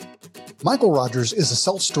Michael Rogers is a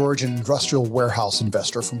self-storage and industrial warehouse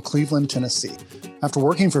investor from Cleveland, Tennessee. After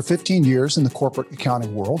working for 15 years in the corporate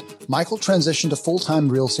accounting world, Michael transitioned to full-time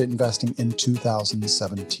real estate investing in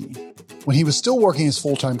 2017. When he was still working his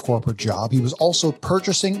full-time corporate job, he was also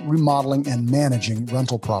purchasing, remodeling, and managing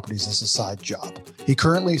rental properties as a side job. He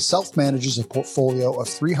currently self-manages a portfolio of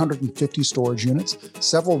 350 storage units,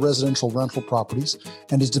 several residential rental properties,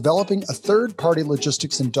 and is developing a third-party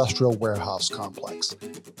logistics industrial warehouse complex.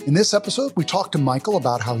 In this episode, we talked to Michael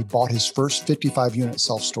about how he bought his first 55-unit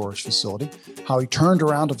self-storage facility, how he turned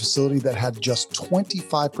around a facility that had just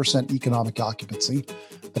 25% economic occupancy,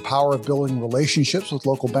 the power of building relationships with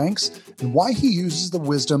local banks, and why he uses the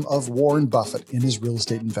wisdom of Warren Buffett in his real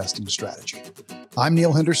estate investing strategy. I'm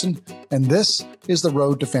Neil Henderson, and this is The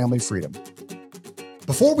Road to Family Freedom.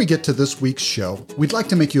 Before we get to this week's show, we'd like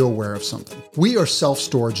to make you aware of something. We are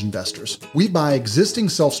self-storage investors. We buy existing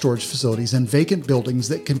self-storage facilities and vacant buildings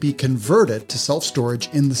that can be converted to self-storage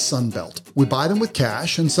in the Sun Belt. We buy them with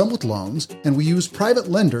cash and some with loans, and we use private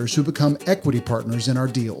lenders who become equity partners in our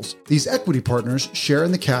deals. These equity partners share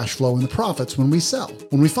in the cash flow and the profits when we sell.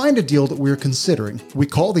 When we find a deal that we are considering, we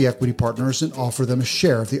call the equity partners and offer them a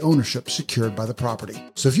share of the ownership secured by the property.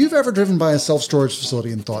 So if you've ever driven by a self-storage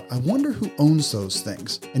facility and thought, I wonder who owns those things,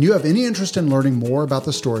 and you have any interest in learning more about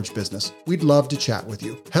the storage business, we'd love to chat with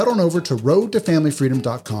you. Head on over to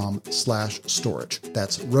roadtofamilyfreedom.com/storage.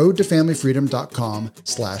 That's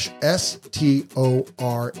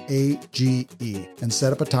roadtofamilyfreedom.com/STORAGE and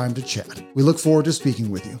set up a time to chat. We look forward to speaking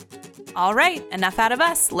with you. All right, enough out of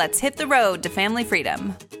us. Let's hit the road to family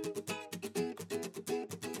freedom.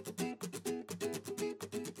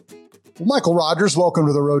 Well, Michael Rogers, welcome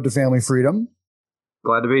to The Road to Family Freedom.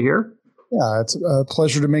 Glad to be here. Yeah, it's a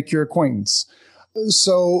pleasure to make your acquaintance.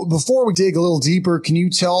 So before we dig a little deeper, can you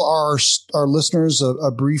tell our listeners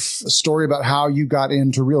a brief story about how you got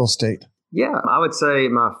into real estate? Yeah, I would say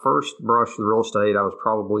my first brush with real estate, I was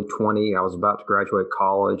probably 20. I was about to graduate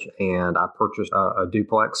college, and I purchased a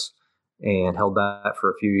duplex and held that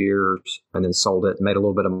for a few years and then sold it, made a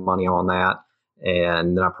little bit of money on that.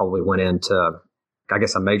 And then I probably went into, I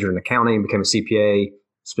majored in accounting, became a CPA,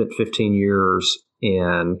 spent 15 years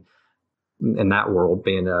in that world,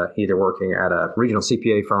 being either working at a regional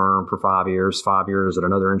CPA firm for 5 years at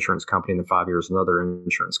another insurance company, and then 5 years another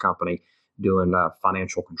insurance company, doing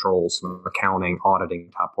financial controls, some accounting, auditing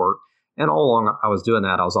type work. And all along I was doing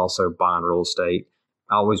that, I was also buying real estate.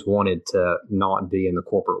 I always wanted to not be in the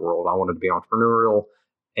corporate world. I wanted to be entrepreneurial,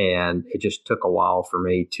 and it just took a while for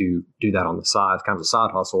me to do that on the side, kind of a side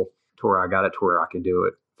hustle, to where I got it to where I could do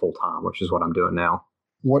it full time, which is what I'm doing now.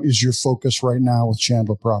 What is your focus right now with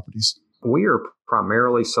Chandler Properties? We are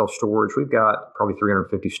primarily self-storage. We've got probably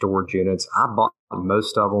 350 storage units. I bought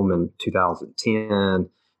most of them in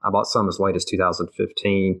 2010. I bought some as late as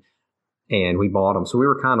 2015, and we bought them. So we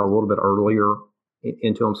were kind of a little bit earlier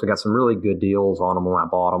into them. So we got some really good deals on them when I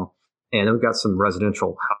bought them. And then we've got some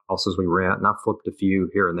residential houses we rent, and I flipped a few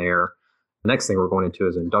here and there. The next thing we're going into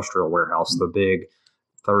is industrial warehouse, the big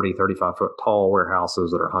 30, 35 foot tall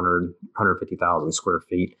warehouses that are 150,000 square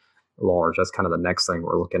feet large. That's kind of the next thing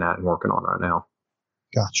we're looking at and working on right now.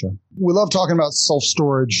 Gotcha. We love talking about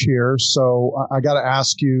self-storage here. So I got to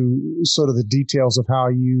ask you sort of the details of how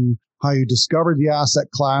you discovered the asset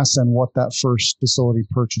class and what that first facility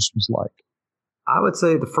purchase was like. I would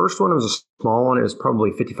say the first one was a small one. It was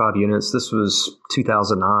probably 55 units. This was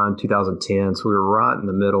 2009, 2010. So we were right in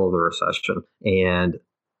the middle of the recession, and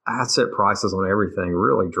asset prices on everything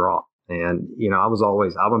really dropped. And,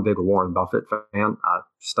 I'm a big Warren Buffett fan. I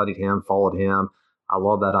studied him, followed him. I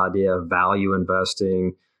love that idea of value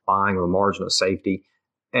investing, buying the margin of safety.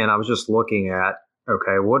 And I was just looking at,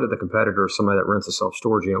 okay, what are the competitors, somebody that rents a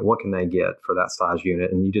self-storage unit, what can they get for that size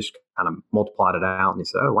unit? And you just kind of multiplied it out and you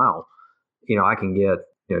said, oh, wow, I can get,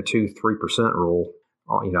 2-3% rule.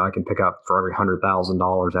 I can pick up for every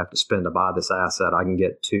 $100,000 I have to spend to buy this asset, I can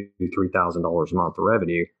get $2,000-$3,000 a month of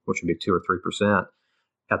revenue, which would be 2 or 3%.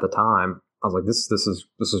 At the time, I was like, this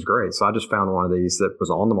is great. So I just found one of these that was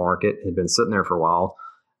on the market, had been sitting there for a while.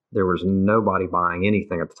 There was nobody buying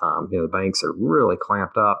anything at the time. The banks are really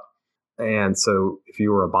clamped up. And so if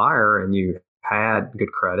you were a buyer and you had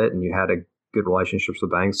good credit and you had a good relationships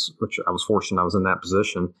with banks, which I was fortunate I was in that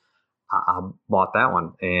position, I bought that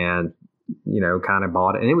one and, kind of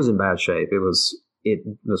bought it. And it was in bad shape. It was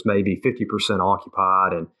maybe 50%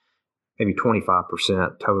 occupied and maybe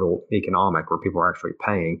 25% total economic where people are actually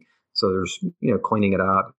paying. So there's, cleaning it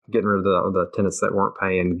up, getting rid of the tenants that weren't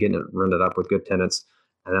paying, getting it rented up with good tenants.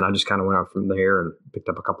 And then I just kind of went out from there and picked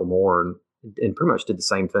up a couple more and pretty much did the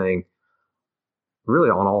same thing. Really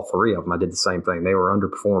on all three of them, I did the same thing. They were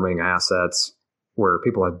underperforming assets. where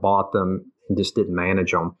people had bought them and just didn't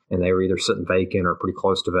manage them. And they were either sitting vacant or pretty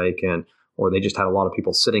close to vacant, or they just had a lot of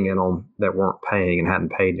people sitting in them that weren't paying and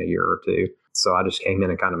hadn't paid in a year or two. So I just came in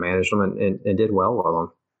and kind of managed them and did well with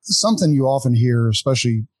them. Something you often hear,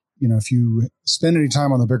 especially, if you spend any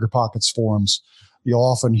time on the Bigger Pockets forums, you'll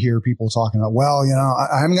often hear people talking about, well,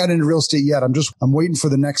 I haven't got into real estate yet. I'm waiting for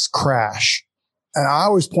the next crash. And I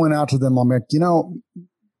always point out to them, I'm like,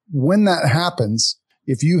 when that happens,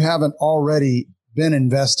 if you haven't already been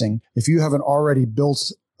investing, if you haven't already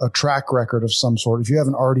built a track record of some sort, if you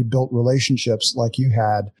haven't already built relationships like you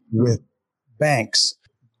had with banks,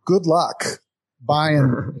 good luck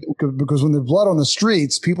buying, because when there's blood on the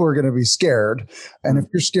streets, people are going to be scared. And if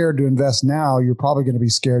you're scared to invest now, you're probably going to be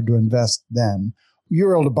scared to invest then. You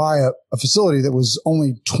were able to buy a facility that was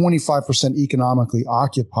only 25% economically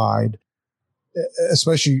occupied,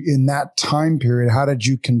 especially in that time period. How did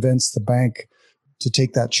you convince the bank to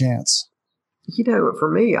take that chance? For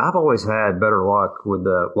me, I've always had better luck with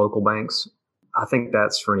the local banks. I think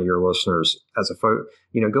that's for any of your listeners. As a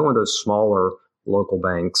going to those smaller local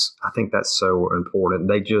banks, I think that's so important.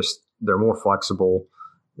 They're more flexible.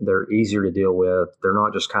 They're easier to deal with. They're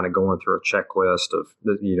not just kind of going through a checklist of,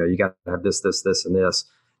 you got to have this, this, this, and this.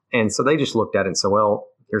 And so they just looked at it and said, well,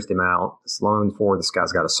 here's the amount. This loan for this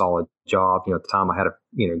guy's got a solid job. At the time I had a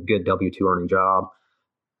good W-2 earning job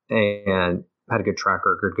and had a good track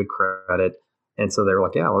record, good credit. And so they were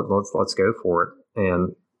like, yeah, let's go for it.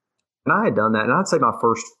 And I had done that. And I'd say my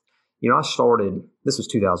first, I started, this was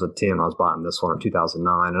 2010 when I was buying this one, or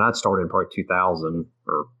 2009. And I'd started in probably 2000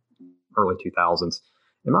 or early 2000s.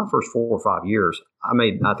 In my first 4 or 5 years, I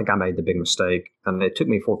think I made the big mistake. And it took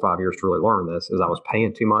me 4 or 5 years to really learn this, is I was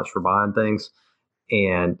paying too much for buying things.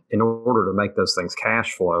 And in order to make those things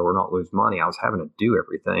cash flow or not lose money, I was having to do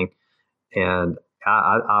everything. And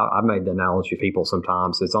I made the analogy to people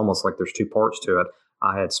sometimes. It's almost like there's two parts to it.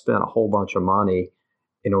 I had spent a whole bunch of money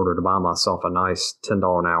in order to buy myself a nice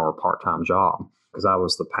 $10 an hour part-time job, because I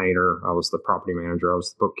was the painter, I was the property manager, I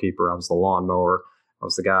was the bookkeeper, I was the lawnmower, I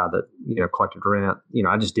was the guy that, collected rent.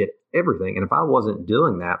 I just did everything. And if I wasn't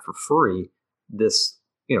doing that for free, this,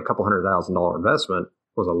 couple $100,000 investment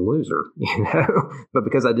was a loser, But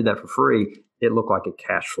because I did that for free, it looked like it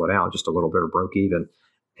cash flowed out just a little bit or broke even.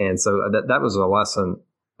 And so that was a lesson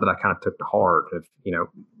that I kind of took to heart of,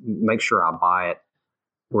 make sure I buy it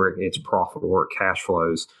where it's profitable, where it cash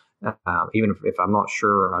flows. Even if I'm not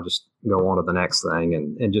sure, I just go on to the next thing.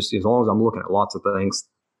 And just as long as I'm looking at lots of things,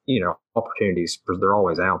 opportunities, they're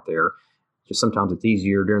always out there. Just sometimes it's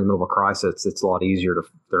easier during the middle of a crisis. It's a lot easier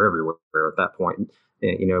they're everywhere at that point. And,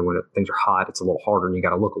 when things are hot, it's a little harder and you got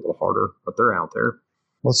to look a little harder, but they're out there.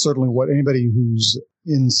 Well, certainly what anybody who's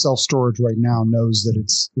in self-storage right now knows that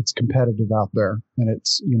it's competitive out there, and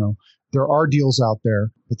it's, there are deals out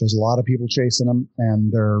there, but there's a lot of people chasing them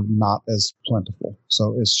and they're not as plentiful.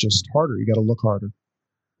 So it's just harder. You got to look harder.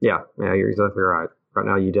 Yeah, you're exactly right. Right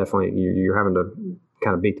now, you're having to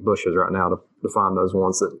kind of beat the bushes right now to find those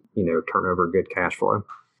ones that, turn over good cash flow.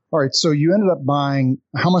 All right. So you ended up buying,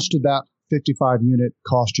 how much did that 55 unit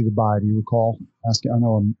cost you to buy? Do you recall? I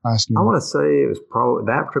know I'm asking. I want to say it was probably,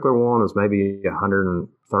 that particular one was maybe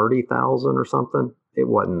 130,000 or something. That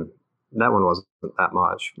one wasn't that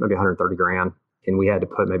much, maybe 130 grand. And we had to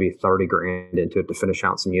put maybe 30 grand into it to finish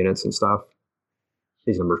out some units and stuff.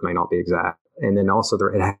 These numbers may not be exact. And then also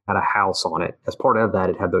it had a house on it. As part of that,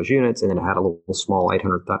 it had those units, and then it had a little small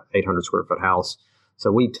 800 square foot house.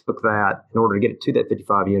 So we took that in order to get it to that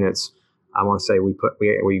 55 units. I want to say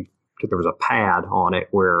there was a pad on it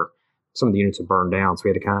where some of the units had burned down. So we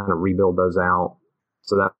had to kind of rebuild those out.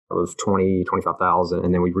 So that was 25,000.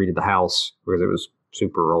 And then we redid the house because it was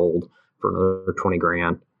super old for another 20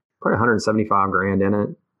 grand, probably 175 grand in it.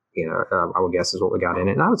 I would guess is what we got in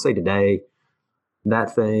it. And I would say today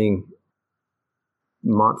that thing,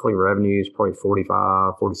 monthly revenue is probably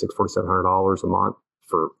 $4,500, $4,600, $4,700 a month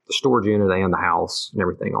for the storage unit and the house and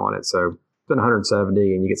everything on it. So spend 170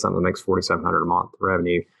 and you get something that makes $4,700 a month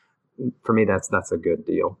revenue. For me, that's a good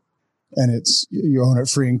deal. And you own it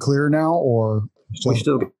free and clear now, or we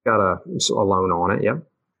still got a loan on it? Yep.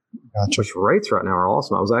 Gotcha. Which rates right now are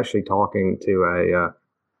awesome. I was actually talking to a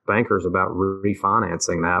bankers about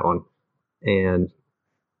refinancing that one, and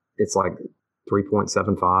it's like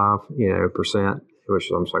 3.75 percent. Which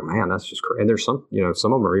I'm just like, man, that's just crazy. And there's some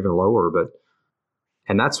some of them are even lower,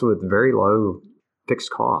 and that's with very low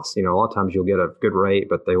fixed costs. A lot of times you'll get a good rate,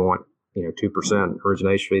 but they want 2%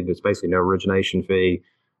 origination fee. There's basically no origination fee.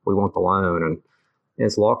 We want the loan, and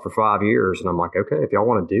it's locked for 5 years. And I'm like, okay, if y'all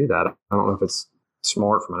want to do that, I don't know if it's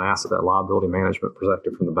smart from an asset liability management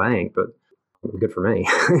perspective from the bank, but good for me.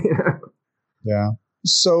 Yeah.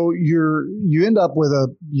 So you end up with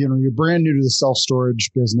you're brand new to the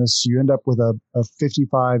self-storage business. You end up with a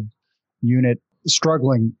 55 unit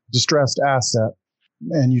struggling distressed asset.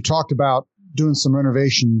 And you talked about doing some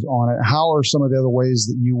renovations on it. How are some of the other ways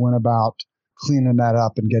that you went about cleaning that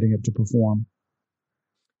up and getting it to perform?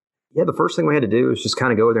 Yeah, the first thing we had to do was just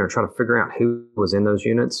kind of go over there and try to figure out who was in those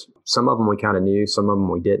units. Some of them we kind of knew, some of them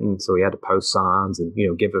we didn't. So we had to post signs and,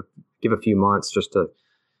 give a few months just to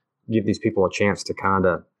give these people a chance to kind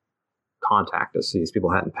of contact us. These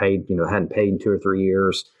people hadn't paid in 2 or 3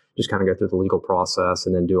 years. Just kind of go through the legal process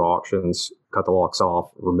and then do auctions, cut the locks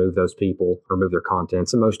off, remove those people, remove their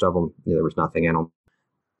contents. And most of them, there was nothing in them.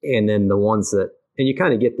 And then the ones that, and you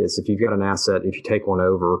kind of get this, if you've got an asset, if you take one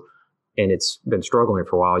over and it's been struggling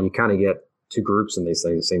for a while, you kind of get two groups in these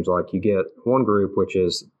things. It seems like you get one group, which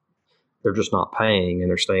is they're just not paying and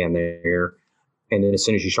they're staying there. And then as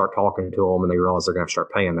soon as you start talking to them and they realize they're going to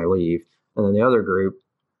start paying, they leave. And then the other group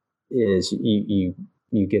is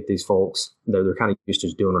you get these folks, they're kind of used to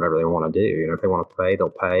just doing whatever they want to do. If they want to pay, they'll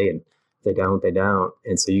pay. And if they don't, they don't.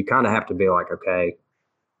 And so you kind of have to be like, okay,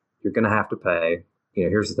 you're going to have to pay.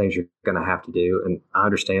 Here's the things you're going to have to do. And I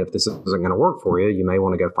understand if this isn't going to work for you, you may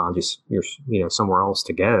want to go find your somewhere else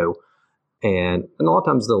to go. And a lot of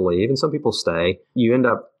times they'll leave and some people stay. You end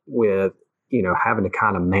up with, having to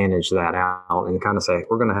kind of manage that out and kind of say,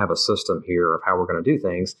 we're going to have a system here of how we're going to do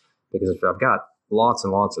things. Because if I've got lots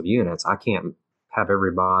and lots of units, I can't have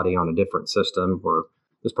everybody on a different system where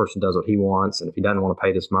this person does what he wants. And if he doesn't want to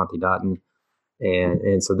pay this month, he doesn't.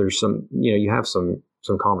 And so there's some, you have some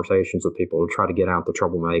conversations with people to try to get out the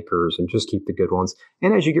troublemakers and just keep the good ones.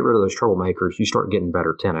 And as you get rid of those troublemakers, you start getting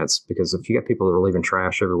better tenants, because if you got people that are leaving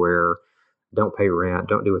trash everywhere, don't pay rent,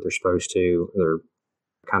 don't do what they're supposed to, they're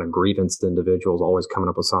kind of grievance individuals always coming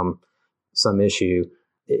up with some issue,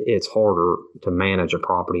 it's harder to manage a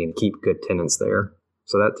property and keep good tenants there.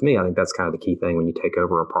 So that, to me, I think that's kind of the key thing when you take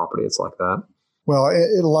over a property. It's like that. Well,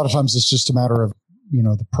 a lot of times it's just a matter of,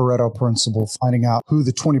 the Pareto principle, finding out who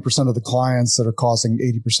the 20% of the clients that are causing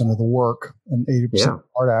 80% of the work and 80% of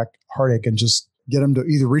heartache, and just get them to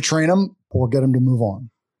either retrain them or get them to move on.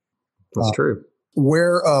 That's true.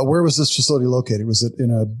 Where was this facility located? Was it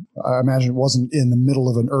I imagine it wasn't in the middle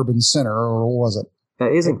of an urban center, or was it?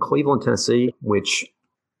 It is in Cleveland, Tennessee, which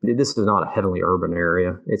this is not a heavily urban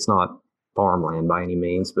area. It's not farmland by any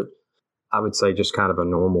means, but I would say just kind of a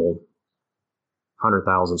normal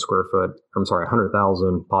 100,000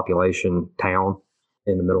 population town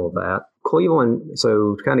in the middle of that. Cleveland,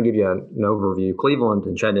 so to kind of give you an overview, Cleveland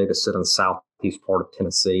and Chattanooga sit on the southeast part of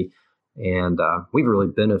Tennessee, and we've really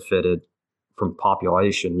benefited from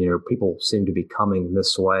population. People seem to be coming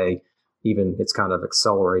this way. Even it's kind of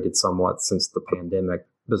accelerated somewhat since the pandemic.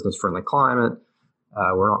 Business-friendly climate.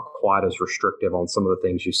 We're not quite as restrictive on some of the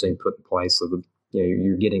things you've seen put in place. So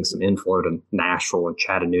you're getting some inflow to Nashville and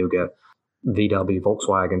Chattanooga. VW,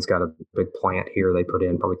 Volkswagen's got a big plant here they put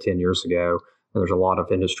in probably 10 years ago. And there's a lot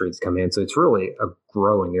of industry that's come in. So it's really a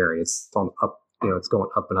growing area. It's on up, it's going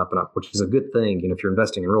up and up and up, which is a good thing. If you're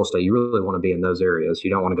investing in real estate, you really want to be in those areas. You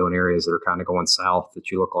don't want to go in areas that are kind of going south that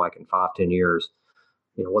you look like in 5-10 years.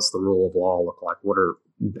 What's the rule of law look like?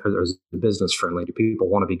 Is it business friendly? Do people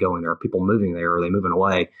want to be going there? Are people moving there? Are they moving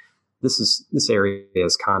away? This area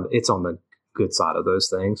is it's on the good side of those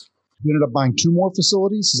things. You ended up buying 2 more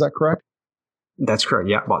facilities. Is that correct? That's correct.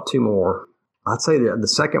 Yeah, bought 2 more. I'd say the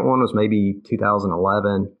second one was maybe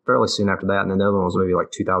 2011, fairly soon after that. And then the other one was maybe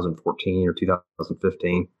like 2014 or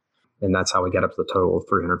 2015. And that's how we got up to the total of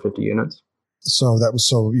 350 units. So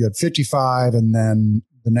you had 55, and then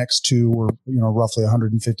the next 2 were, roughly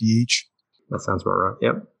 150 each. That sounds about right.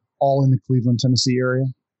 Yep. All in the Cleveland, Tennessee area?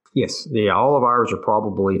 Yes. Yeah. All of ours are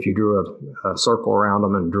probably, if you drew a circle around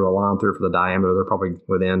them and drew a line through for the diameter, they're probably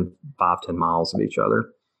within 5-10 miles of each other.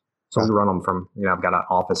 So we run them from, I've got an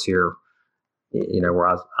office here,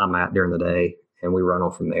 where I'm at during the day, and we run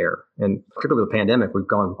them from there. And particularly with the pandemic, we've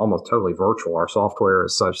gone almost totally virtual. Our software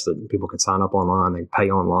is such that people can sign up online, they pay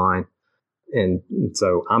online. And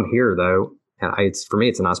so I'm here though. And for me,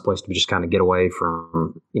 it's a nice place to just kind of get away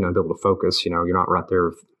from, be able to focus. You're not right there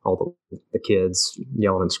with all the kids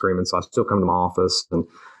yelling and screaming. So I still come to my office and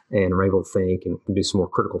I'm able to think and do some more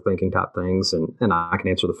critical thinking type things. And I can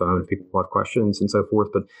answer the phone if people have questions and so forth.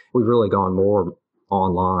 But we've really gone more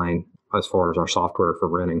online as far as our software for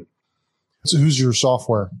renting. So who's your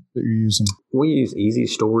software that you're using? We use Easy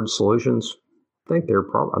Storage Solutions. I think they're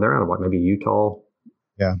out of maybe Utah.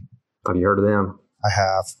 Yeah. Have you heard of them? I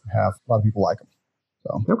have. A lot of people like them.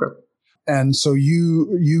 So. Okay. And so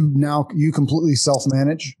you completely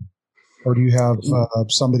self-manage, or do you have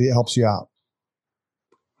somebody that helps you out?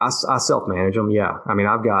 I self-manage them. Yeah. I mean,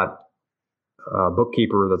 I've got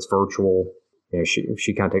bookkeeper that's virtual.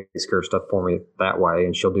 She kind of takes care of stuff for me that way,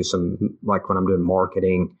 and she'll do some, like when I'm doing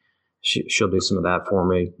marketing, she'll do some of that for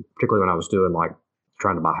me, particularly when I was doing like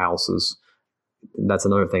trying to buy houses. That's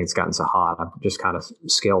another thing that's gotten so hot. I've just kind of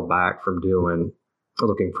scaled back from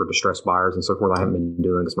looking for distressed buyers and so forth. I haven't been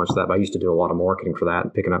doing as much of that, but I used to do a lot of marketing for that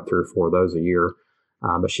and picking up 3 or 4 of those a year.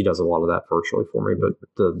 But she does a lot of that virtually for me. But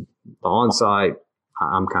the on-site,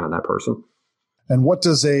 I'm kind of that person. And what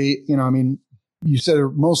does you said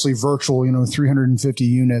mostly virtual, 350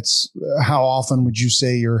 units. How often would you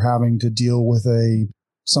say you're having to deal with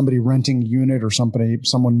somebody renting a unit or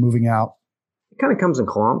someone moving out? It kind of comes in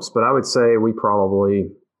clumps, but I would say we probably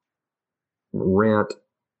rent,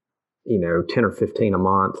 10 or 15 a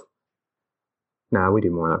month. No, we do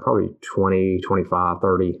more than that, probably 20, 25,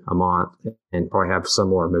 30 a month, and probably have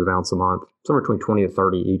similar move outs a month, somewhere between 20 to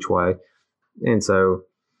 30 each way. And so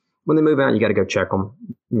when they move out, you got to go check them,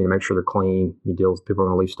 make sure they're clean. You deal with people are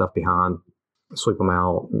going to leave stuff behind, sweep them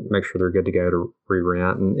out, make sure they're good to go to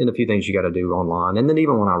re-rent, and a few things you got to do online. And then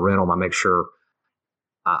even when I rent them, I make sure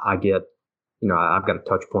I get, I've got a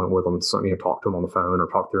touch point with them, so, talk to them on the phone or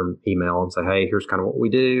talk through email and say, hey, here's kind of what we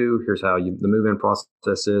do. Here's how the move-in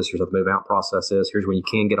process is. Here's how the move-out process is. Here's when you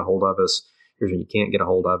can get a hold of us. Here's when you can't get a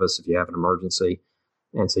hold of us if you have an emergency.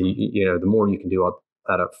 And so, the more you can do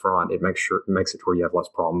that up front, it makes it to where you have less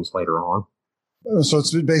problems later on. So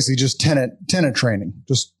it's basically just tenant training,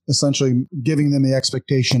 just essentially giving them the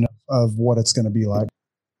expectation of what it's going to be like.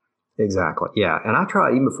 Exactly. Yeah. And I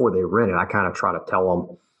try, even before they rent it, I kind of try to tell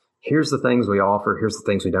them, here's the things we offer. Here's the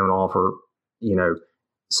things we don't offer.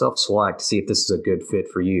 Self-select to see if this is a good fit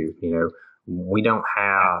for you. We don't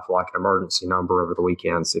have like an emergency number over the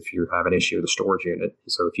weekends if you have an issue with the storage unit.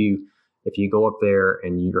 So if you go up there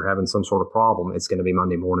and you're having some sort of problem, it's going to be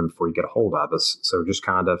Monday morning before you get a hold of us. So just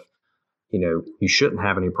kind of, you shouldn't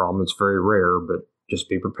have any problem. It's very rare, but just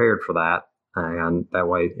be prepared for that. And that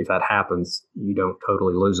way, if that happens, you don't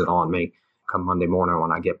totally lose it on me come Monday morning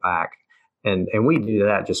when I get back. And we do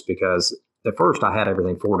that just because at first I had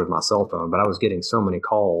everything forwarded to my cell phone, but I was getting so many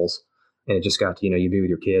calls, and it just got to, you be with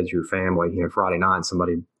your kids, your family, Friday night,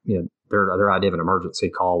 somebody, their idea of an emergency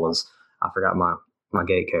call was, I forgot my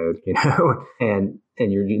gate code, and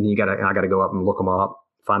I got to go up and look them up,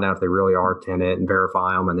 find out if they really are a tenant and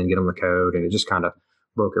verify them and then get them the code. And it just kind of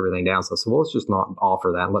broke everything down. So I said, well, let's just not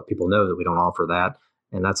offer that and let people know that we don't offer that.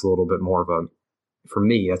 And that's a little bit more of for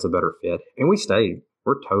me, that's a better fit. And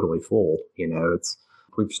we're totally full.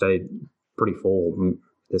 We've stayed pretty full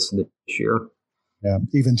this year. Yeah.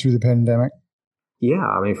 Even through the pandemic. Yeah.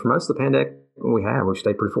 I mean, for most of the pandemic we've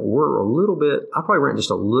stayed pretty full. We're a little bit, I probably rent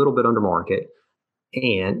just a little bit under market.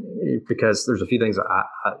 And because there's a few things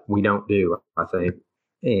we don't do, I think.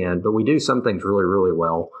 But we do some things really, really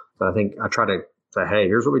well. But I think I try to say, hey,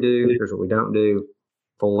 here's what we do. Here's what we don't do.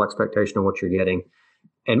 Full expectation of what you're getting.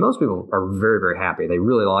 And most people are very, very happy. They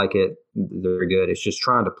really like it. They're good. It's just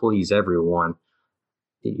trying to please everyone.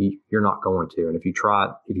 You're not going to. And if you try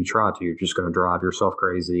to, you're just going to drive yourself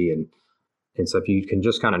crazy. And so if you can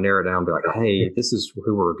just kind of narrow it down and be like, hey, this is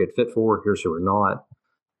who we're a good fit for. Here's who we're not.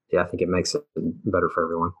 Yeah, I think it makes it better for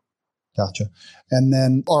everyone. Gotcha. And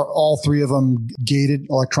then are all 3 of them gated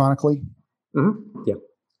electronically? Mm-hmm. Yeah.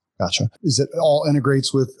 Gotcha. Is it all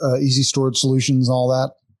integrates with Easy Storage Solutions and all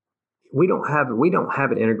that? We don't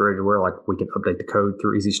have it integrated where like we can update the code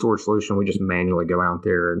through Easy Storage Solution. We just manually go out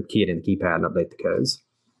there and key it in the keypad and update the codes.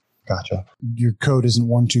 Gotcha. Your code isn't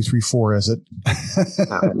 1, 2, 3, 4, is it?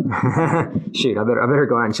 Shoot, I better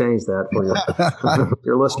go out and change that for you.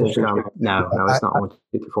 Your listeners. No, it's not 1, 2,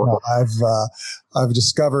 3, 4. No, I've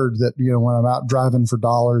discovered that when I'm out driving for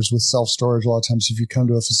dollars with self storage, a lot of times if you come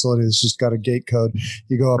to a facility that's just got a gate code,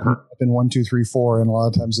 you go up in 1, 2, 3, 4, and a lot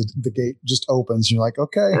of times the gate just opens. And you're like,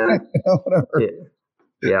 okay, whatever.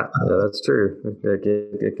 Yeah, that's true.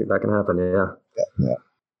 That can happen. Yeah.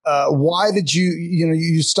 Why did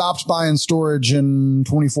you stopped buying storage in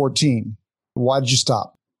 2014? Why did you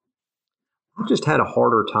stop? I just had a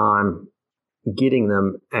harder time getting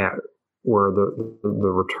them at where the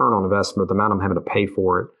return on investment, the amount I'm having to pay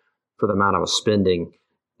for it, for the amount I was spending,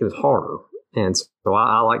 it was harder. And so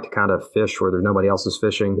I like to kind of fish where there's nobody else is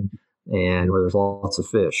fishing and where there's lots of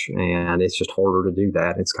fish. And it's just harder to do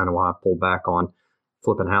that. It's kind of why I pulled back on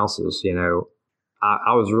flipping houses.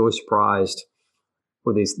 I was really surprised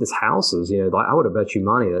with these houses. I would have bet you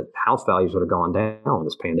money that house values would have gone down in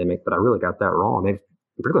this pandemic, but I really got that wrong.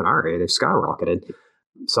 Particularly in our area, they've skyrocketed.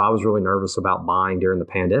 So I was really nervous about buying during the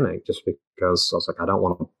pandemic just because I was like, I don't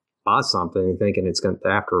want to buy something thinking the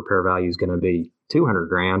after repair value is going to be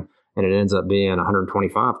 $200,000 and it ends up being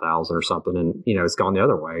 $125,000 or something. And, it's gone the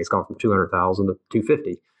other way. It's gone from $200,000 to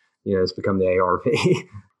 $250,000. it's become the ARV.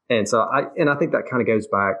 And so I think that kind of goes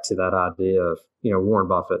back to that idea of, Warren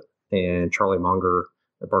Buffett and Charlie Munger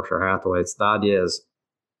at Berkshire Hathaway. It's the idea is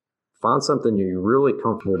find something you're really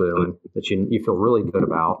comfortable doing that you feel really good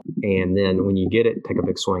about. And then when you get it, take a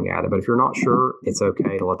big swing at it. But if you're not sure, it's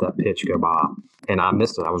okay to let that pitch go by. And I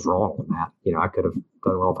missed it. I was wrong on that. I could have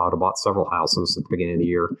done well if I would have bought several houses at the beginning of the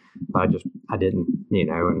year. But I didn't,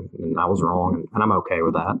 and I was wrong. And I'm okay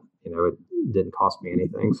with that. It didn't cost me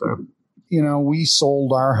anything. So, we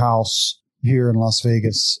sold our house here in Las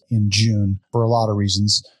Vegas in June for a lot of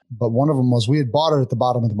reasons. But one of them was we had bought it at the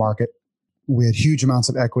bottom of the market. We had huge amounts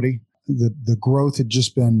of equity. The growth had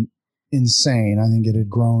just been insane. I think it had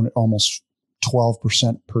grown at almost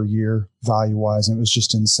 12% per year value-wise, and it was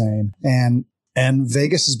just insane. And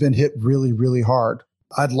Vegas has been hit really, really hard.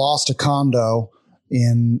 I'd lost a condo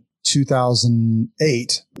in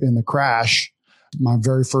 2008 in the crash. My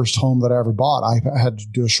very first home that I ever bought, I had to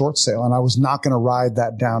do a short sale, and I was not going to ride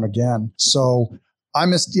that down again. So I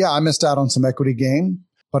missed out on some equity gain,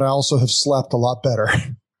 but I also have slept a lot better.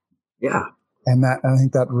 Yeah. And I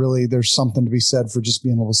think that really, there's something to be said for just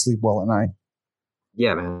being able to sleep well at night.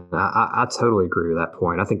 Yeah, man, I totally agree with that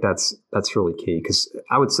point. I think that's really key, because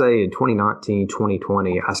I would say in 2019,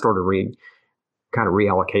 2020, I started kind of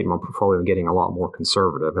reallocating my portfolio and getting a lot more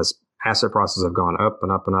conservative as asset prices have gone up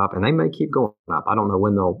and up and up, and they may keep going up. I don't know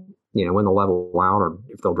when they'll level out or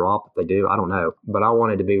if they'll drop. If they do, I don't know. But I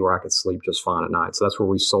wanted to be where I could sleep just fine at night. So that's where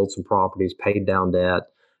we sold some properties, paid down debt,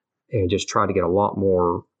 and just tried to get a lot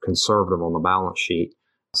more conservative on the balance sheet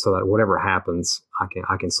so that whatever happens,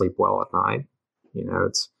 I can sleep well at night.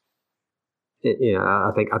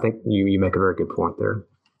 I think you make a very good point there.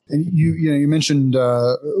 And you mentioned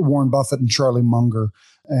Warren Buffett and Charlie Munger,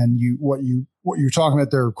 and what you're talking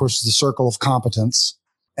about there, of course, is the circle of competence.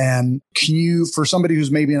 And can you, for somebody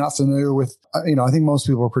who's maybe not familiar with, I think most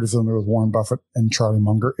people are pretty familiar with Warren Buffett and Charlie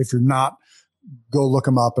Munger. If you're not, go look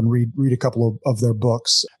them up and read a couple of their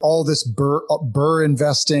books. All this Burr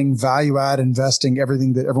investing, value add investing,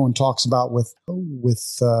 everything that everyone talks about with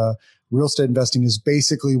real estate investing is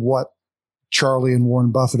basically what Charlie and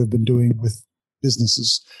Warren Buffett have been doing with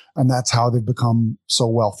businesses. And that's how they've become so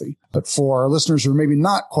wealthy. But for our listeners who are maybe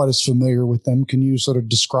not quite as familiar with them, can you sort of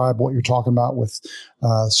describe what you're talking about with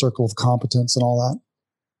circle of competence and all that?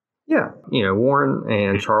 Yeah. Warren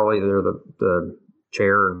and Charlie, they're the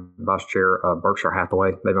chair and vice chair of Berkshire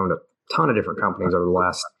Hathaway. They've owned a ton of different companies over the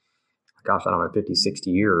last, 50, 60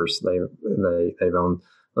 years. They've owned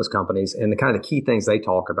those companies. And the kind of the key things they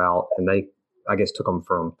talk about, and they, I guess, took them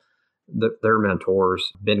from their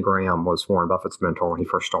mentors. Ben Graham was Warren Buffett's mentor when he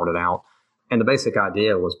first started out. And the basic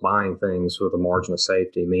idea was buying things with a margin of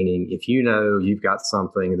safety, meaning if you've got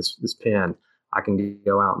something, this pen, I can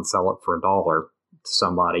go out and sell it for $1 to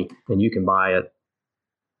somebody, and you can buy it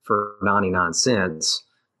for 99 cents.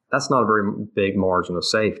 That's not a very big margin of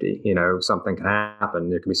safety. Something can happen.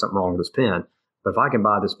 There could be something wrong with this pen. But if I can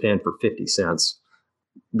buy this pen for 50 cents,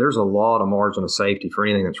 there's a lot of margin of safety for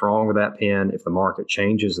anything that's wrong with that pen. If the market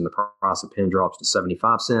changes and the price of pen drops to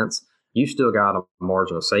 75 cents, you still got a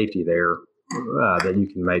margin of safety there that you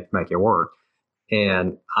can make it work.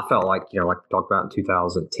 And I felt like, like we talked about in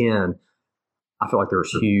 2010, I feel like there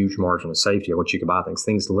was huge margin of safety on what you could buy things.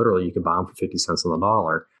 Things literally you could buy them for 50 cents on the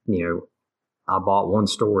dollar. I bought one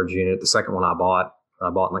storage unit. The second one I bought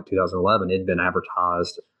in like 2011. It had been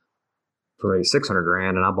advertised for maybe $600,000,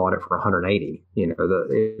 and I bought it for $180,000.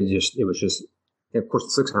 It was just. Of course,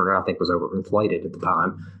 the $600,000 I think was overinflated at the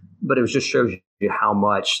time, but it was just shows you how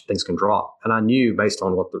much things can drop. And I knew based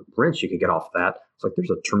on what the rents you could get off of that, it's like there's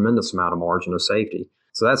a tremendous amount of margin of safety.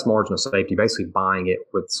 So that's margin of safety, basically buying it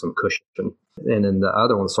with some cushion. And then the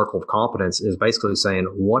other one, the circle of competence, is basically saying,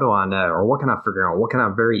 what do I know? Or what can I figure out? What can I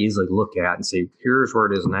very easily look at and see, here's where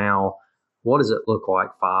it is now. What does it look like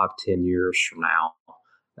 5, 10 years from now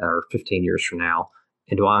or 15 years from now?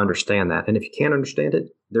 And do I understand that? And if you can't understand it,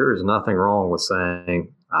 there is nothing wrong with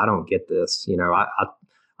saying, I don't get this.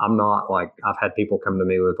 I'm not like, I've had people come to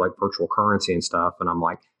me with like virtual currency and stuff. And I'm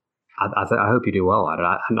like, I hope you do well at it.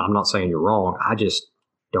 I'm not saying you're wrong. I just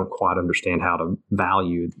don't quite understand how to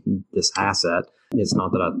value this asset. It's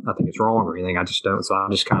not that I think it's wrong or anything. I just don't. So I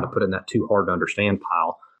just kind of put it in that too hard to understand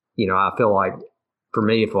pile. I feel like for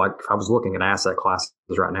me, if I was looking at asset classes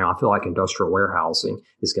right now, I feel like industrial warehousing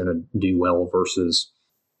is going to do well versus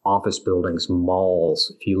office buildings,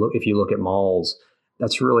 malls. If you look at malls,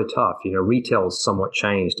 that's really tough. Retail is somewhat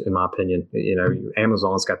changed in my opinion.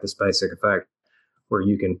 Amazon's got this basic effect where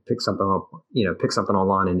you can pick something up, pick something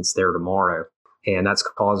online and it's there tomorrow. And that's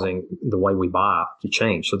causing the way we buy to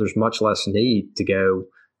change. So there's much less need to go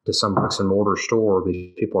to some bricks and mortar store.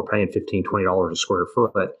 People are paying $15, $20 a square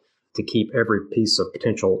foot to keep every piece of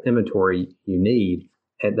potential inventory you need.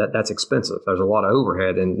 And that's expensive. There's a lot of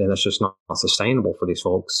overhead, and that's just not sustainable for these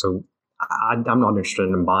folks. So I'm not interested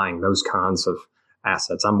in buying those kinds of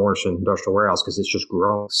assets. I'm more interested in industrial warehouse because it's just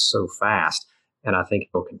growing so fast, and I think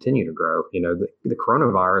it'll continue to grow. The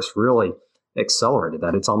coronavirus really accelerated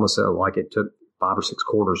that. It's almost like it took 5 or 6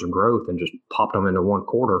 quarters of growth and just popped them into one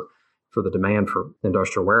quarter for the demand for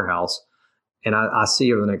industrial warehouse. And I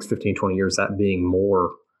see over the next 15, 20 years that being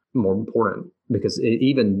more important, because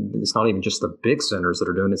it's not even just the big centers that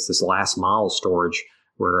are doing it. It's this last mile storage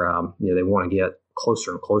where they want to get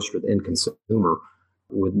closer and closer to the end consumer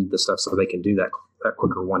with the stuff so they can do that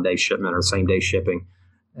quicker one-day shipment or same-day shipping.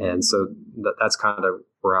 And so that's kind of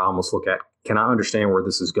where I almost look at, can I understand where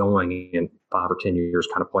this is going in 5 or 10 years,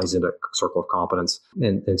 kind of plays into circle of competence.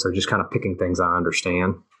 And so just kind of picking things I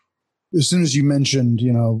understand. As soon as you mentioned,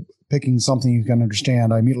 picking something you can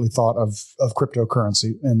understand, I immediately thought of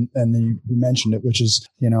cryptocurrency, and then you mentioned it, which is,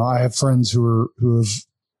 I have friends who have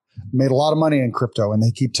made a lot of money in crypto, and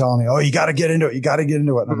they keep telling me, "Oh, you got to get into it. You got to get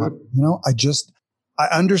into it." And I'm like, I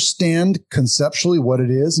understand conceptually what it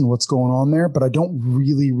is and what's going on there, but I don't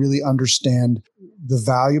really understand the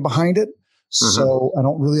value behind it. So I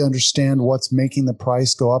don't really understand what's making the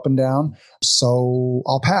price go up and down. So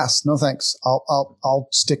I'll pass. No thanks. I'll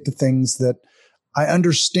stick to things that I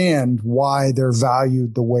understand why they're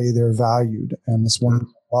valued the way they're valued. And this one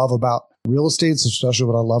I love about real estate, especially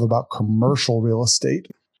what I love about commercial real estate.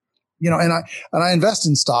 And I invest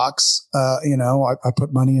in stocks. I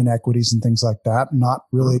put money in equities and things like that. Not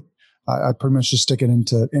really. I pretty much just stick it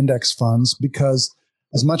into index funds, because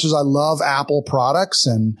as much as I love Apple products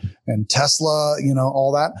and Tesla,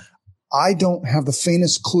 all that, I don't have the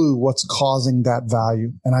faintest clue what's causing that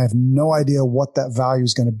value. And I have no idea what that value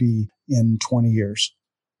is going to be in 20 years.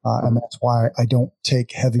 And that's why I don't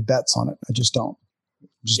take heavy bets on it. I just don't.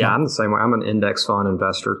 I'm the same way. I'm an index fund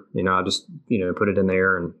investor. I just, put it in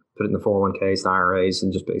there and put it in the 401ks and IRAs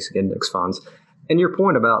and just basic index funds. And your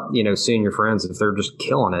point about, seeing your friends, if they're just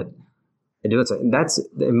killing it and doing something, that's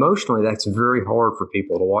emotionally, that's very hard for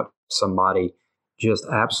people to watch somebody just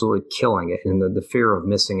absolutely killing it. And the fear of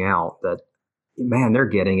missing out, that, man, they're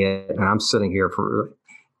getting it. And I'm sitting here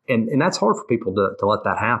and that's hard for people to let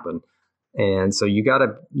that happen. And so you gotta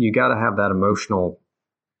have that emotional,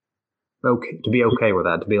 to be okay with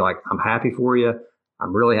that, to be like, I'm happy for you.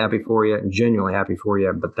 I'm really happy for you, genuinely happy for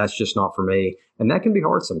you, but that's just not for me. And that can be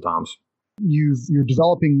hard sometimes. You're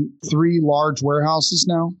developing 3 large warehouses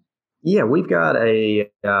now? Yeah, we've got a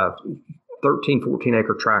 13, 14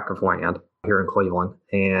 acre tract of land here in Cleveland,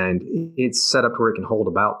 and it's set up where it can hold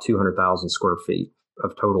about 200,000 square feet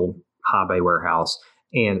of total high bay warehouse.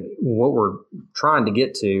 And what we're trying to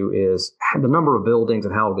get to is the number of buildings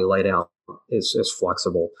and how it'll be laid out is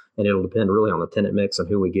flexible, and it'll depend really on the tenant mix and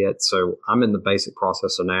who we get. So I'm in the basic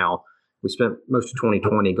process of now. We spent most of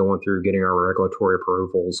 2020 going through getting our regulatory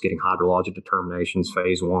approvals, getting hydrologic determinations,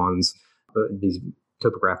 phase 1s, these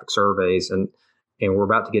topographic surveys, and we're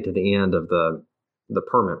about to get to the end of the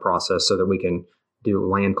permit process so that we can do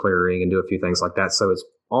land clearing and do a few things like that. So it's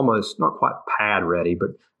almost not quite pad ready, but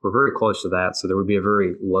we're very close to that. So there would be a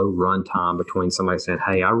very low run time between somebody saying,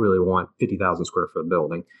 "Hey, I really want 50,000 square foot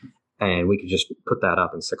building," and we could just put that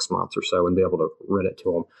up in 6 months or so and be able to rent it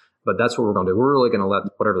to them. But that's what we're going to do. We're really going to let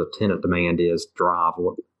whatever the tenant demand is drive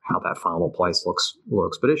how that final place looks.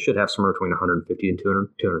 But it should have somewhere between 150 and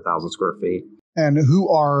 200,000 square feet. And who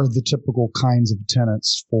are the typical kinds of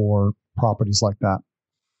tenants for properties like that?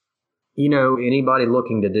 Anybody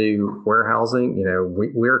looking to do warehousing,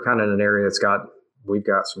 we're kind of in an area we've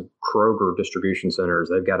got some Kroger distribution centers.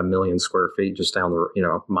 They've got 1 million square feet just down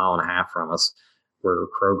a mile and a half from us, where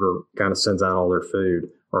Kroger kind of sends out all their food,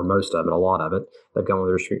 or most of it, a lot of it. They've got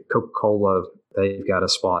Coca-Cola. They've got a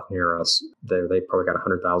spot near us. They've probably got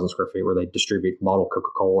 100,000 square feet where they distribute bottled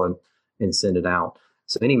Coca-Cola and send it out.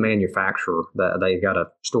 So any manufacturer, that they've got to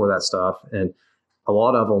store that stuff. And a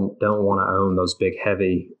lot of them don't want to own those big,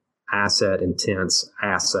 heavy, intense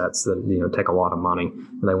assets that take a lot of money,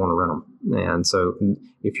 and they want to rent them. And so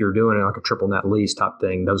if you're doing it like a triple net lease type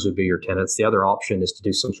thing, those would be your tenants. The other option is to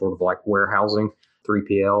do some sort of like warehousing,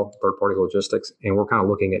 3PL, third party logistics, and we're kind of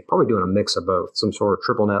looking at probably doing a mix of both. Some sort of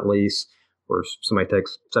triple net lease where somebody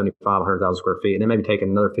takes 100,000 square feet, and then maybe taking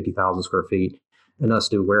another 50,000 square feet, and us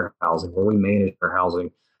do warehousing where we manage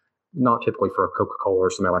warehousing, not typically for a Coca-Cola or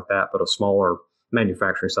something like that, but a smaller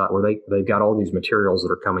manufacturing site where they've got all these materials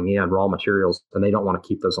that are coming in, raw materials, and they don't want to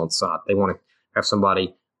keep those on site. They want to have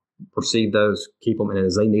somebody receive those, keep them, and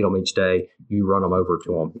as they need them each day, you run them over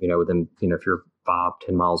to them. Within, if you're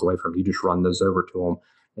 5-10 miles away from them, you just run those over to them,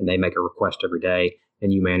 and they make a request every day,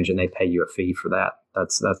 and you manage it, and they pay you a fee for that.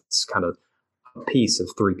 That's kind of a piece of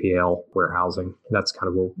 3PL warehousing. That's kind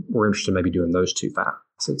of where we're interested in maybe doing those two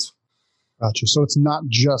facets. Gotcha. So it's not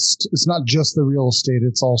just the real estate.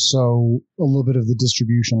 It's also a little bit of the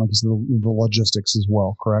distribution, like you said, the logistics as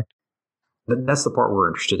well, correct? That's the part we're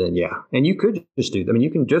interested in, yeah. And you could just do, you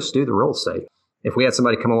can just do the real estate. If we had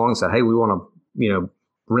somebody come along and say, hey, we want to,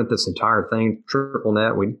 rent this entire thing, triple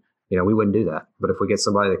net, we wouldn't do that. But if we get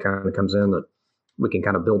somebody that kind of comes in that we can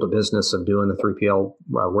kind of build a business of doing the 3PL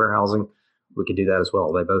warehousing, we could do that as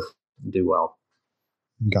well. They both do well.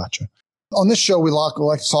 Gotcha. On this show, we like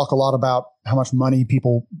to talk a lot about how much money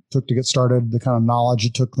people took to get started, the kind of knowledge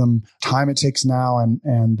it took them, time it takes now,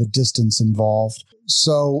 and the distance involved.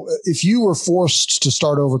 So if you were forced to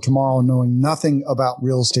start over tomorrow knowing nothing about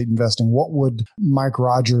real estate investing, what would Mike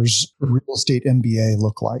Rogers' real estate MBA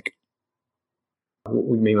look like?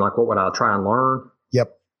 You mean like what would I try and learn? Yep.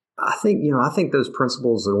 I think those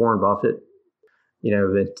principles that Warren Buffett,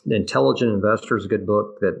 the Intelligent Investor is a good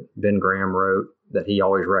book that Ben Graham wrote that he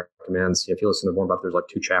always recommends. If you listen to Warren Buffett, there's like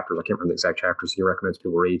 2 chapters. I can't remember the exact chapters he recommends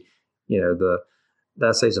people read. The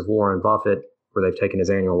essays of Warren Buffett, where they've taken his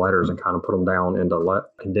annual letters and kind of put them down into a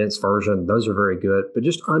condensed version. Those are very good. But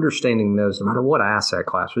just understanding those, no matter what asset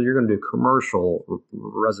class, whether you're going to do commercial,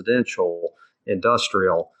 residential,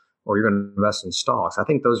 industrial, or you're going to invest in stocks, I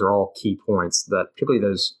think those are all key points that, particularly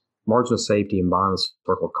those margin of safety and bond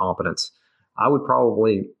circle of competence. I would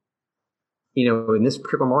probably, in this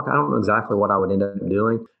particular market, I don't know exactly what I would end up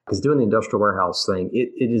doing, because doing the industrial warehouse thing,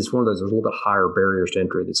 it is one of those, there's a little bit higher barriers to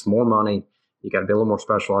entry. It's more money. You got to be a little more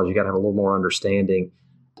specialized. You got to have a little more understanding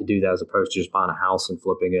to do that as opposed to just buying a house and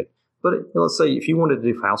flipping it. But let's say if you wanted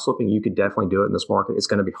to do house flipping, you could definitely do it in this market. It's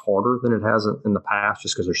going to be harder than it has in the past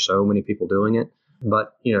just because there's so many people doing it.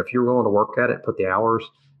 But, if you're willing to work at it, put the hours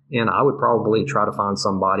in, I would probably try to find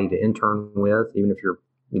somebody to intern with, even if you're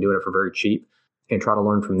doing it for very cheap, and try to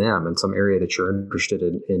learn from them in some area that you're interested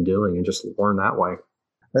in doing and just learn that way.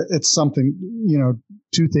 It's something,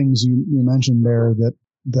 2 things you mentioned there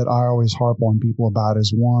that I always harp on people about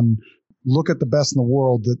is, one, look at the best in the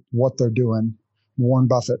world, that what they're doing. Warren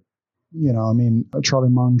Buffett, Charlie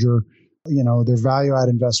Munger, they're value add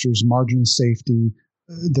investors, margin of safety.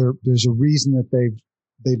 There's a reason that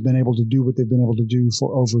they've been able to do what they've been able to do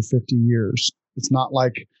for over 50 years. It's not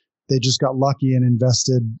like they just got lucky and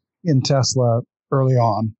invested in Tesla early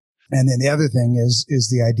on. And then the other thing is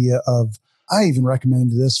the idea of, I even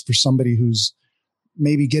recommend this for somebody who's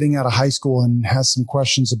maybe getting out of high school and has some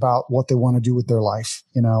questions about what they want to do with their life.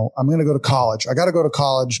 I'm going to go to college. I got to go to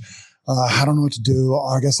college. I don't know what to do.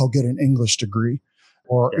 I guess I'll get an English degree.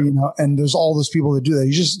 Or, and there's all those people that do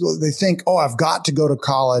that. They think, I've got to go to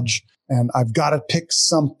college and I've got to pick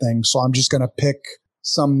something. So I'm just going to pick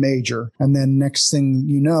some major. And then next thing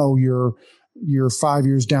you know, you're 5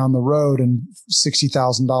 years down the road and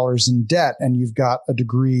 $60,000 in debt. And you've got a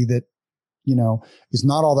degree that, is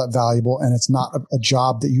not all that valuable. And it's not a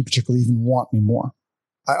job that you particularly even want anymore.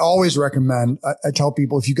 I always recommend, I tell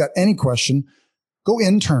people, if you've got any question, go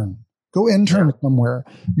intern. Go intern somewhere.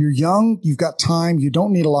 You're young. You've got time. You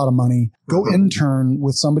don't need a lot of money. Go intern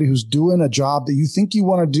with somebody who's doing a job that you think you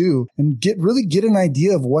want to do and get an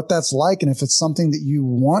idea of what that's like. And if it's something that you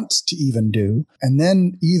want to even do, and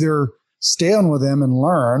then either stay on with them and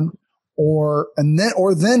learn, or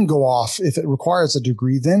then go off. If it requires a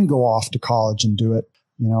degree, then go off to college and do it.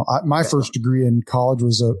 My first degree in college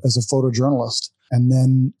was as a photojournalist. And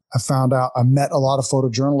then I found out I met a lot of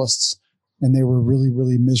photojournalists, and they were really,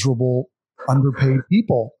 really miserable, underpaid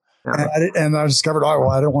people. Yeah. And I discovered,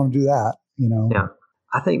 I don't want to do that, Yeah.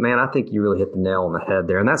 I think you really hit the nail on the head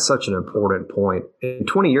there. And that's such an important point. And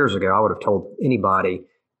 20 years ago, I would have told anybody,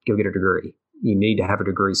 go get a degree. You need to have a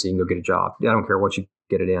degree so you can go get a job. I don't care what you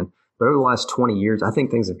get it in. But over the last 20 years, I think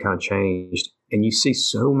things have kind of changed. And you see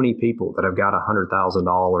so many people that have got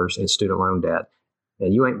 $100,000 in student loan debt.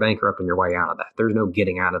 And you ain't bankrupting your way out of that. There's no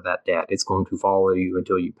getting out of that debt. It's going to follow you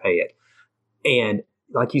until you pay it. And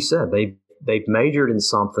like you said, they've majored in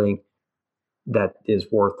something that is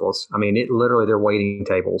worthless. I mean, they're waiting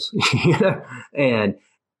tables, and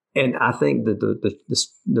I think that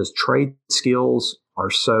the trade skills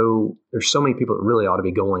there's so many people that really ought to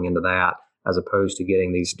be going into that as opposed to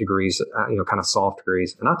getting these degrees, kind of soft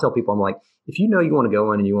degrees. And I tell people, I'm like, if you want to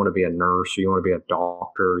go in and you want to be a nurse, or you want to be a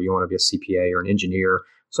doctor, or you want to be a CPA or an engineer,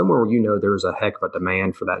 somewhere where there's a heck of a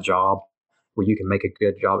demand for that job, where you can make a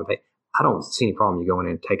good job and pay. I don't see any problem you going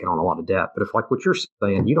in and taking on a lot of debt. But if, like what you're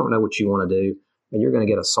saying, you don't know what you want to do and you're going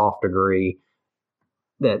to get a soft degree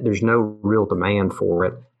that there's no real demand for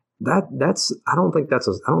it, I don't think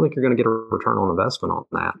you're going to get a return on investment on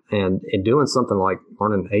that. And doing something like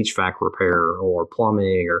learning HVAC repair or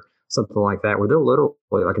plumbing or something like that, where they'll literally,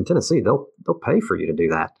 like in Tennessee, they'll pay for you to do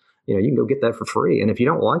that. You can go get that for free. And if you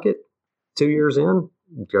don't like it, 2 years in,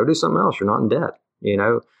 go do something else. You're not in debt,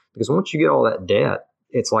 because once you get all that debt,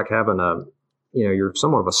 it's like having you're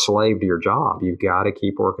somewhat of a slave to your job. You've got to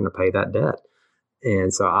keep working to pay that debt.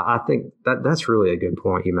 And so I think that's really a good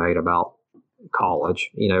point you made about college.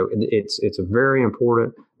 It's very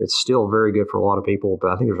important. It's still very good for a lot of people,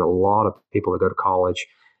 but I think there's a lot of people that go to college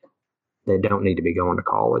that don't need to be going to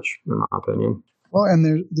college, in my opinion. Well, and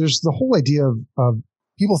there's the whole idea of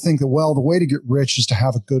people think that, well, the way to get rich is to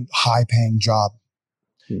have a good, high-paying job.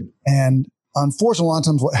 And unfortunately, a lot of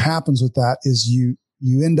times what happens with that is you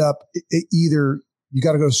end up either you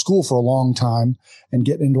got to go to school for a long time and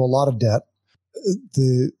get into a lot of debt.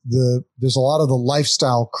 There's a lot of the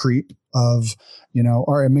lifestyle creep of, all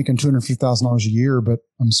right, I'm making $250,000 a year, but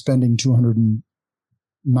I'm spending $298.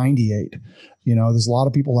 There's a lot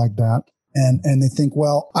of people like that. And they think,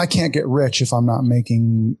 well, I can't get rich if I'm not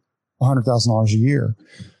making $100,000 a year.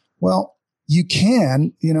 Well, you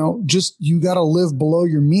can, just you got to live below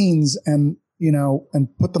your means and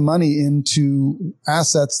put the money into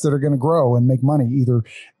assets that are going to grow and make money, either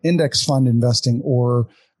index fund investing or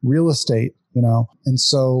real estate, And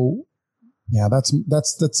so, yeah, that's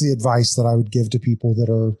the advice that I would give to people that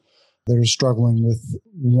are struggling with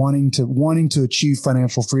wanting to achieve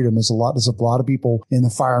financial freedom. There's a lot of people in the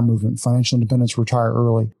FIRE movement, financial independence, retire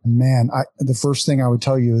early. And man, the first thing I would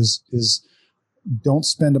tell you is don't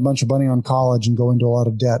spend a bunch of money on college and go into a lot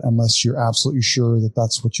of debt unless you're absolutely sure that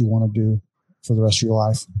that's what you want to do for the rest of your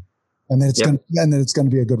life. And that it's going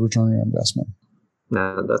to be a good return on your investment.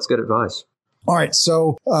 No, that's good advice. All right.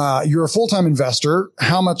 So you're a full-time investor.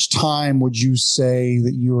 How much time would you say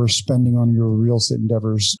that you are spending on your real estate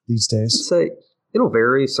endeavors these days? I'd say it'll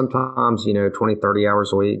vary. Sometimes, 20, 30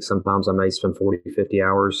 hours a week. Sometimes I may spend 40, 50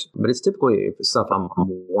 hours. But it's typically if it's stuff I'm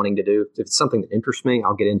wanting to do. If it's something that interests me,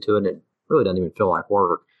 I'll get into it. And it really doesn't even feel like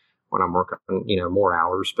work when I'm working, more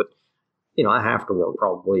hours. But, I have to work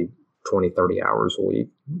probably 20, 30 hours a week.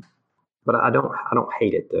 But I don't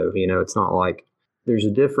hate it, though. It's not like there's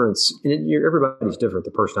a difference. And everybody's different.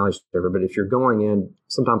 The personality's different. But if you're going in,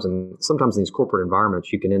 sometimes in these corporate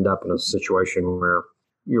environments, you can end up in a situation where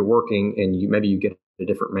you're working and maybe you get a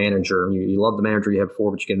different manager. And you love the manager you had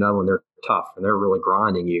before, but you get another one. They're tough and they're really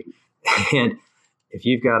grinding you. And if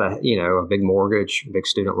you've got a big mortgage, big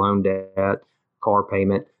student loan debt, car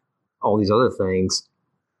payment, all these other things,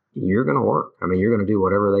 you're going to work. I mean, you're going to do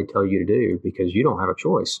whatever they tell you to do because you don't have a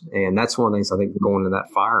choice. And that's one of the things I think going to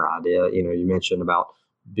that FIRE idea, you mentioned about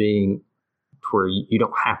being where you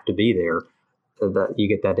don't have to be there, that you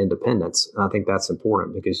get that independence. And I think that's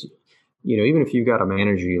important because, even if you've got a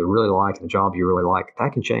manager you really like and a job you really like,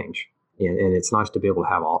 that can change. And it's nice to be able to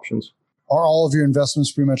have options. Are all of your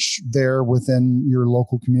investments pretty much there within your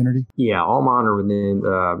local community? Yeah, all mine are within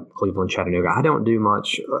Cleveland, Chattanooga. I don't do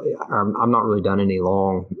much. I'm not really done any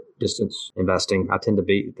long distance investing. I tend to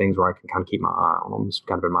be things where I can kind of keep my eye on them. It's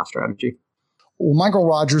kind of been my strategy. Well, Michael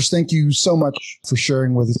Rogers, thank you so much for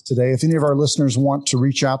sharing with us today. If any of our listeners want to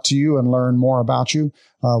reach out to you and learn more about you,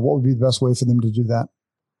 what would be the best way for them to do that?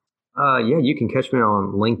 You can catch me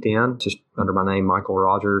on LinkedIn, just under my name, Michael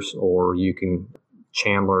Rogers, or you can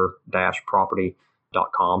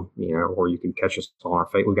Chandler-property.com, or you can catch us on our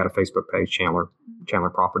we've got a Facebook page, Chandler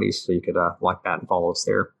Properties, so you could like that and follow us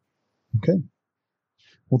there. Okay.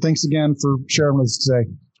 Well, thanks again for sharing with us today.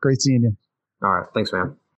 Great seeing you. All right. Thanks,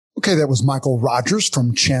 man. Okay, that was Michael Rogers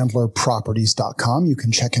from ChandlerProperties.com. You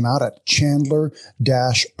can check him out at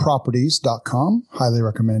Chandler-Properties.com. Highly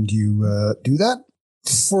recommend you do that.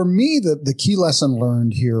 For me, the key lesson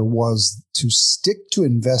learned here was to stick to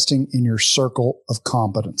investing in your circle of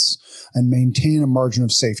competence and maintain a margin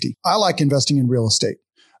of safety. I like investing in real estate,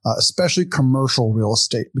 especially commercial real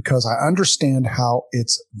estate, because I understand how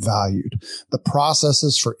it's valued. The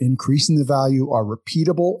processes for increasing the value are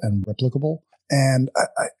repeatable and replicable. And,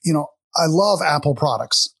 I love Apple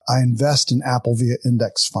products. I invest in Apple via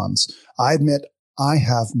index funds. I admit I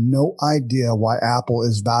have no idea why Apple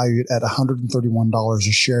is valued at $131 a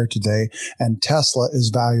share today and Tesla is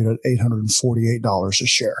valued at $848 a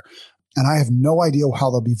share. And I have no idea how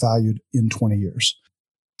they'll be valued in 20 years.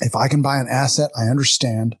 If I can buy an asset I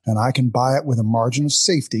understand and I can buy it with a margin of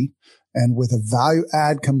safety and with a value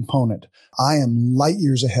add component, I am light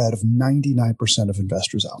years ahead of 99% of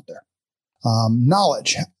investors out there.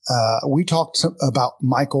 Knowledge. We talked about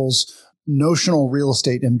Michael's notional real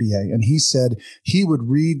estate MBA. And he said he would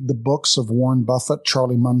read the books of Warren Buffett,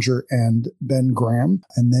 Charlie Munger, and Ben Graham.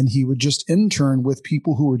 And then he would just intern with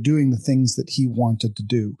people who were doing the things that he wanted to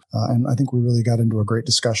do. And I think we really got into a great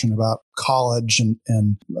discussion about college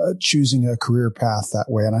and choosing a career path that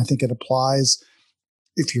way. And I think it applies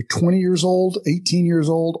if you're 20 years old, 18 years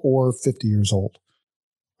old, or 50 years old.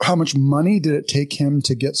 How much money did it take him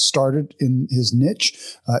to get started in his niche?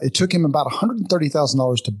 It took him about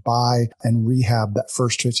 $130,000 to buy and rehab that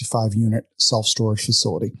first 55-unit self-storage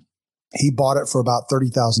facility. He bought it for about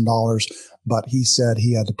 $30,000, but he said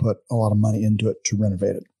he had to put a lot of money into it to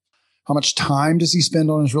renovate it. How much time does he spend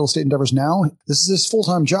on his real estate endeavors now? This is his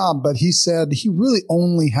full-time job, but he said he really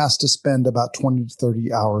only has to spend about 20 to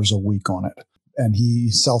 30 hours a week on it. And he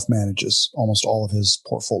self-manages almost all of his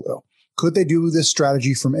portfolio. Could they do this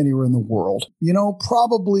strategy from anywhere in the world?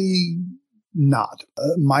 Probably not.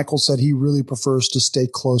 Michael said he really prefers to stay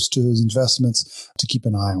close to his investments to keep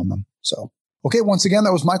an eye on them. So, okay, once again,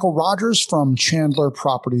 that was Michael Rogers from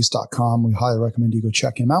ChandlerProperties.com. We highly recommend you go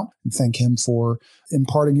check him out and thank him for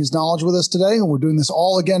imparting his knowledge with us today. And we're doing this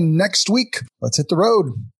all again next week. Let's hit the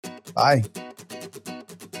road. Bye.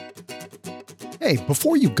 Hey,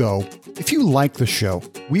 before you go, if you like the show,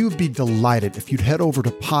 we would be delighted if you'd head over to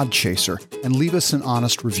Podchaser and leave us an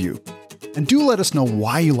honest review. And do let us know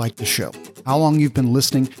why you like the show, how long you've been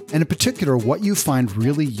listening, and in particular, what you find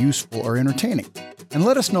really useful or entertaining. And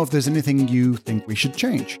let us know if there's anything you think we should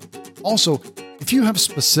change. Also, if you have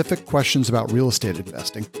specific questions about real estate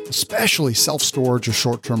investing, especially self-storage or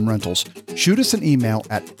short-term rentals, shoot us an email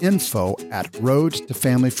at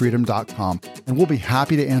info@roadtofamilyfreedom.com, and we'll be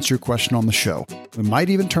happy to answer your question on the show. We might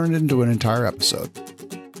even turn it into an entire episode.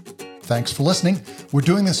 Thanks for listening. We're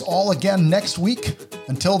doing this all again next week.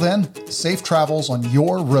 Until then, safe travels on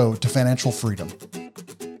your road to financial freedom.